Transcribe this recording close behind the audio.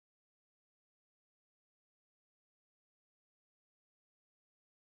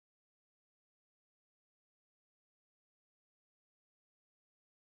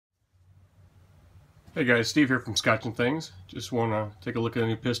Hey guys, Steve here from Scotch and Things. Just want to take a look at a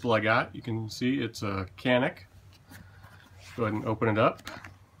new pistol I got. You can see it's a Canik. Go ahead and open it up.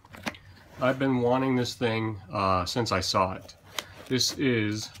 I've been wanting this thing since I saw it. This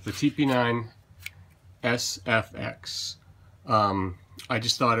is the TP9 SFx. I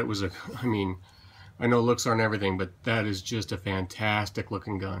just thought it was I know looks aren't everything, but that is just a fantastic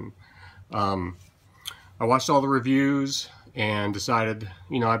looking gun. I watched all the reviews and decided,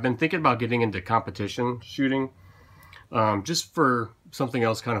 I've been thinking about getting into competition shooting, just for something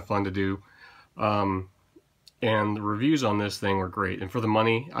else kind of fun to do. And the reviews on this thing were great. And for the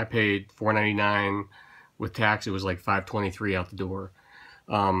money, I paid $4.99. With tax, it was like $5.23 out the door.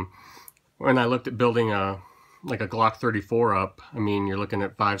 When I looked at building a Glock 34 up, you're looking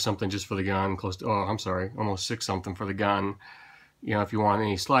at $5 something just for the gun, almost $6 something for the gun. If you want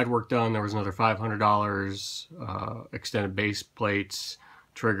any slide work done, there was another $500, extended base plates,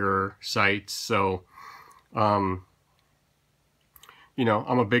 trigger, sights. So, I'm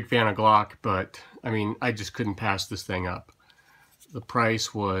a big fan of Glock, but I just couldn't pass this thing up. The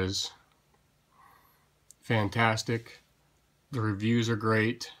price was fantastic. The reviews are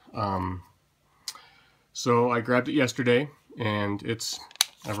great. So I grabbed it yesterday, and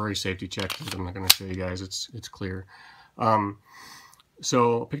I've already safety checked it. I'm not going to show you guys. It's clear.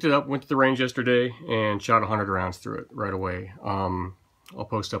 So picked it up, went to the range yesterday, and shot 100 rounds through it right away. I'll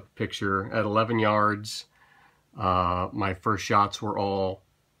post up a picture at 11 yards. My first shots were all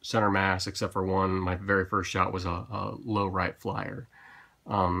center mass except for one. My very first shot was a low right flyer,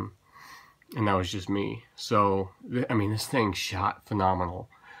 and that was just me. So this thing shot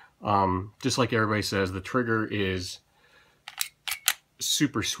phenomenal. Just like everybody says, the trigger is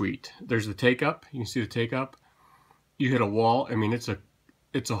super sweet. There's the take up. You can see the take up. You hit a wall.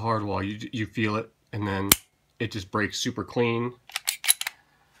 It's a hard wall. You feel it, and then it just breaks super clean.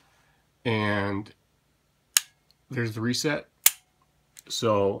 And there's the reset.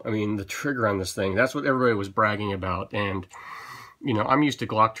 So the trigger on this thing, that's what everybody was bragging about. And I'm used to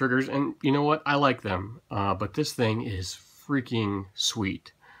Glock triggers, and you know what, I like them, but this thing is freaking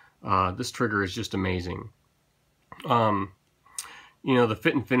sweet. This trigger is just amazing. The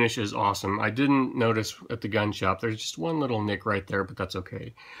fit and finish is awesome. I didn't notice at the gun shop, there's just one little nick right there, but that's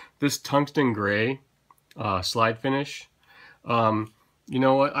okay. This tungsten gray slide finish, you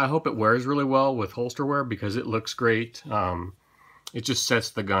know what, I hope it wears really well with holster wear because it looks great. It just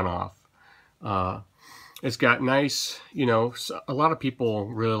sets the gun off. It's got nice, a lot of people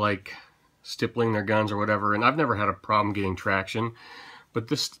really like stippling their guns or whatever, and I've never had a problem getting traction, but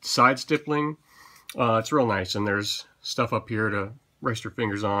this side stippling, it's real nice, and there's stuff up here to rest your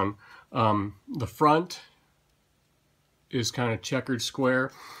fingers on. The front is kind of checkered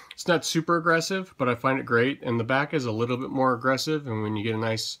square. It's not super aggressive, but I find it great, and the back is a little bit more aggressive, and when you get a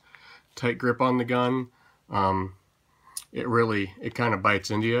nice tight grip on the gun, it kind of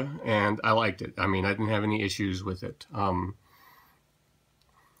bites into you, and I liked it. I didn't have any issues with it.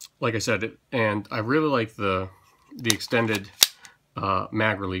 Like I said, and I really like the extended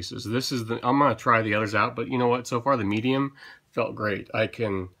mag releases. I'm gonna try the others out, but you know what? So far the medium felt great. I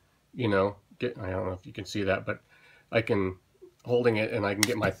can, I don't know if you can see that, but I can holding it and I can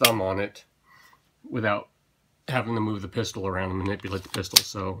get my thumb on it without having to move the pistol around and manipulate the pistol.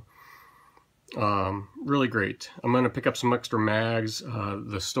 So really great. I'm gonna pick up some extra mags.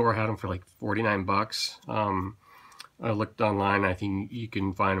 The store had them for like 49 bucks. I looked online. I think you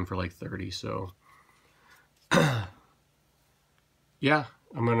can find them for like 30. So yeah,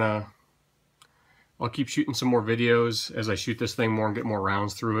 I'll keep shooting some more videos as I shoot this thing more and get more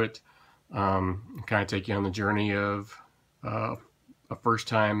rounds through it. And kind of take you on the journey of a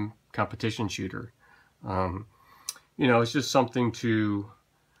first-time competition shooter. It's just something to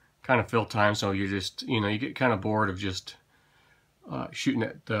kind of fill time, so you just, you get kind of bored of just shooting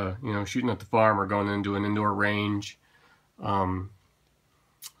at the farm or going into an indoor range.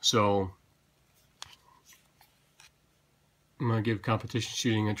 So I'm going to give competition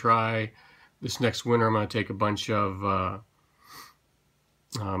shooting a try. This next winter I'm going to take a bunch of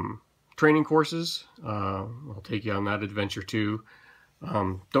training courses. I'll take you on that adventure too.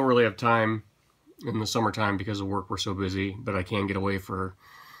 Don't really have time in the summertime because of work, we're so busy, but I can get away for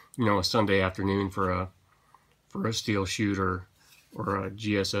a Sunday afternoon for a steel shoot or a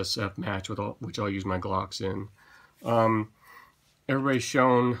GSSF match, which I'll use my Glocks in. Everybody's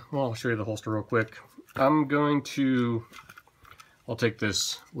shown, well, I'll show you the holster real quick. I'll take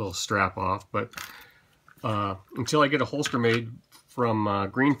this little strap off, but until I get a holster made from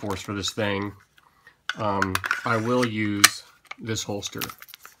Green Force for this thing, I will use this holster,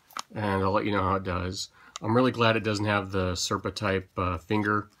 and I'll let you know how it does. I'm really glad it doesn't have the Serpa type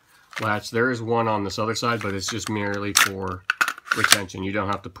finger latch. There is one on this other side, but it's just merely for retention. You don't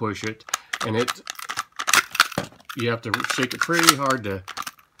have to push it, and you have to shake it pretty hard to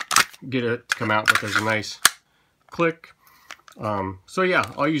get it to come out, but there's a nice click. So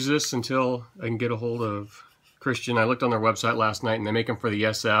yeah, I'll use this until I can get a hold of Christian. I looked on their website last night, and they make them for the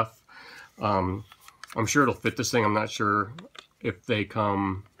SF. I'm sure it'll fit this thing. I'm not sure if they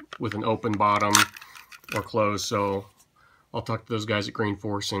come with an open bottom or closed, so I'll talk to those guys at Green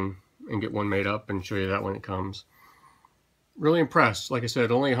Force and get one made up and show you that when it comes. Really impressed. Like I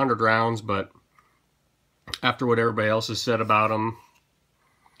said, only 100 rounds, but after what everybody else has said about them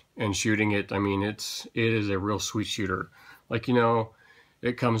and shooting it, I mean, it is a real sweet shooter. Like, you know,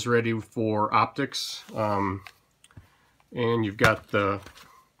 it comes ready for optics, and you've got the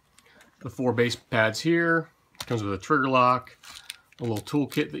 4 base pads here. It comes with a trigger lock, a little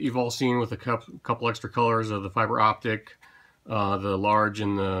toolkit that you've all seen with a couple extra colors of the fiber optic, the large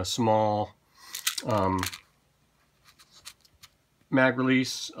and the small mag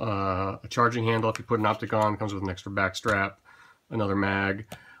release, a charging handle if you put an optic on. It comes with an extra back strap, another mag.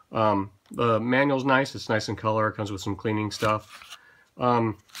 The manual's nice. It's nice in color. It comes with some cleaning stuff.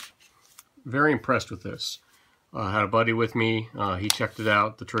 Very impressed with this. I had a buddy with me. He checked it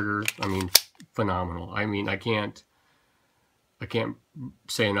out. The trigger, I mean, phenomenal. I mean, I can't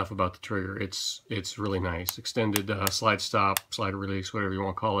say enough about the trigger. It's really nice. Extended slide stop, slide release, whatever you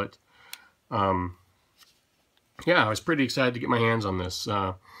want to call it. Yeah, I was pretty excited to get my hands on this.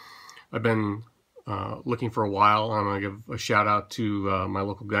 I've been looking for a while. I'm going to give a shout out to my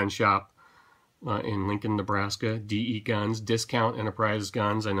local gun shop in Lincoln, Nebraska, DE Guns, Discount Enterprise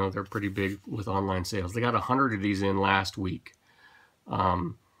Guns. I know they're pretty big with online sales. They got 100 of these in last week.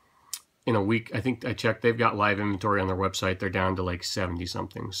 In a week, I think I checked, they've got live inventory on their website. They're down to like 70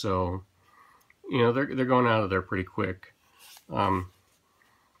 something. So, you know, they're going out of there pretty quick.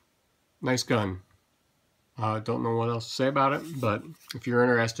 Nice gun. Don't know what else to say about it, but if you're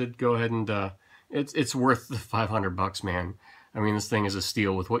interested, go ahead and it's worth the $500, man. I mean, this thing is a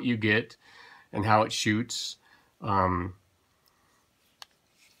steal with what you get and how it shoots. Yeah,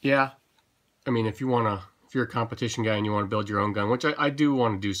 I mean, if you're a competition guy and you want to build your own gun, which I do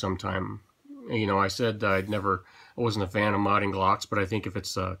want to do sometime. You know, I said I wasn't a fan of modding Glocks, but I think if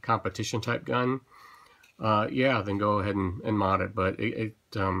it's a competition type gun, yeah, then go ahead and mod it. But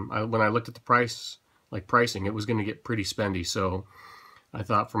when I looked at the pricing, it was going to get pretty spendy. So I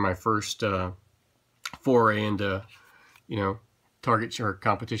thought for my first foray into, you know, target or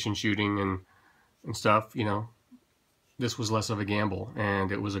competition shooting and stuff, you know, this was less of a gamble,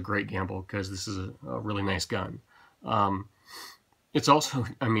 and it was a great gamble because this is a really nice gun. It's also,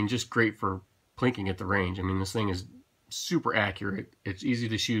 I mean, just great for plinking at the range. I mean, this thing is super accurate. It's easy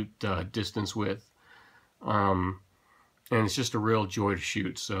to shoot distance with, and it's just a real joy to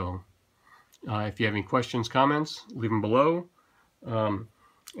shoot. So if you have any questions, comments, leave them below,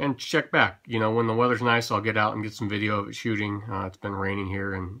 and check back. You know, when the weather's nice, I'll get out and get some video of it shooting. It's been raining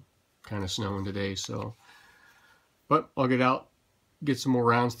here and kind of snowing today, so. But I'll get out, get some more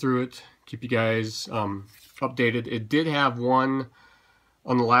rounds through it, keep you guys updated. It did have one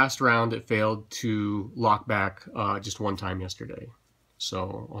on the last round. It failed to lock back just one time yesterday.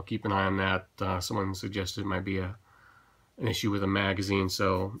 So I'll keep an eye on that. Someone suggested it might be an issue with a magazine,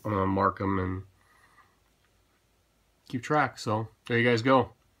 so I'm going to mark them and keep track. So there you guys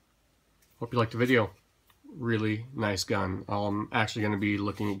go. Hope you liked the video. Really nice gun. I'm actually going to be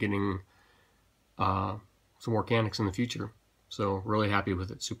looking at getting some more Caniks in the future. So really happy with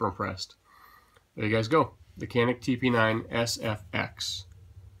it. Super impressed. There you guys go. The Canik TP9 SFx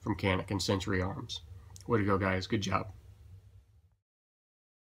from Canik and Century Arms. Way to go, guys. Good job.